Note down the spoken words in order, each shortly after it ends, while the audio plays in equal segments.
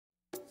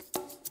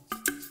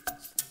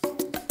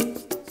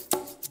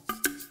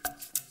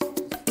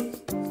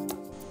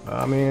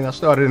I mean, I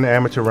started in the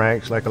amateur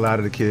ranks like a lot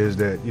of the kids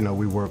that,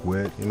 we work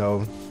with,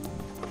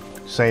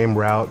 same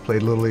route,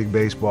 played Little League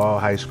Baseball,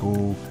 high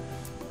school,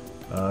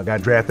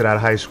 got drafted out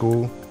of high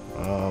school,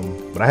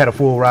 but I had a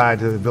full ride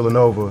to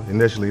Villanova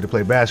initially to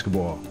play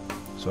basketball.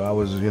 So I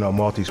was,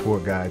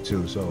 multi-sport guy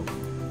too.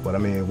 But I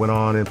mean, went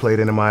on and played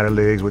in the minor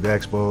leagues with the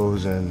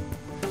Expos and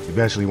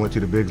eventually went to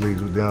the big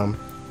leagues with them,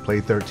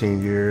 played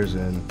 13 years.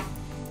 And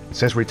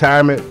since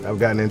retirement, I've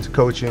gotten into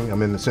coaching.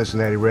 I'm in the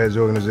Cincinnati Reds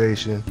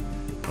organization.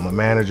 I'm a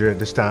manager at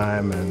this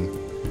time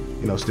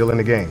and, still in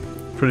the game.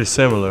 Pretty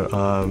similar.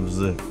 I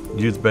was a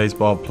youth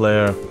baseball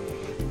player.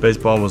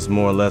 Baseball was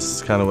more or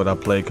less kind of what I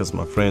played because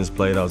my friends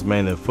played. I was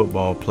mainly a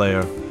football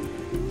player.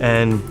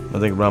 And I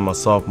think around my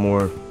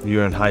sophomore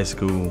year in high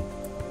school,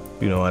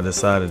 I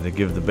decided to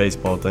give the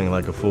baseball thing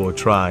like a full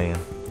try. And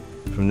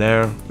from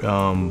there,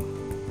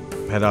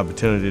 had the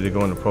opportunity to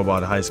go into pro ball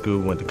out of high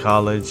school, went to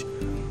college,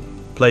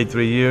 played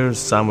 3 years,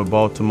 signed with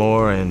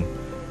Baltimore and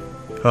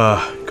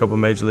a couple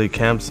major league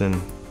camps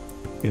and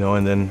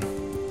then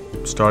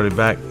started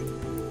back.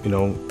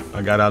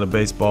 I got out of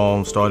baseball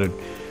and started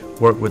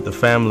work with the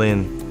family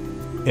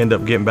and ended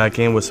up getting back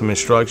in with some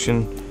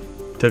instruction.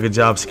 Took a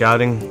job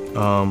scouting,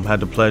 had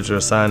the pleasure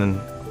of signing,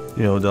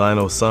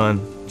 Delino's son,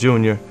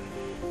 Jr.,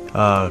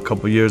 a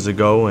couple years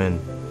ago and,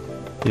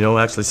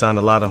 actually signed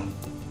a lot of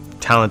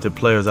talented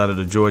players out of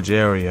the Georgia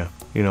area,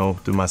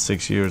 through my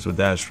 6 years with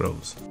the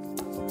Astros.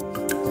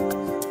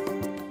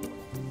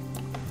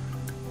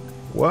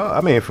 Well,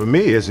 I mean, for me,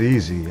 it's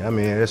easy. I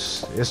mean,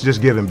 it's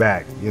just giving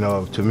back.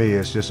 To me,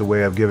 it's just a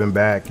way of giving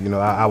back.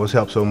 I was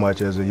helped so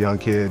much as a young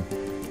kid.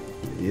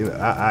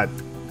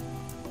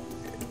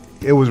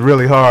 It was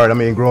really hard. I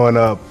mean, growing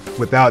up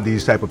without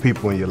these type of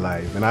people in your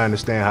life, and I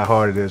understand how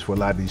hard it is for a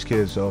lot of these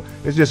kids. So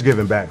it's just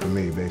giving back for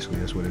me, basically.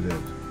 That's what it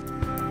is.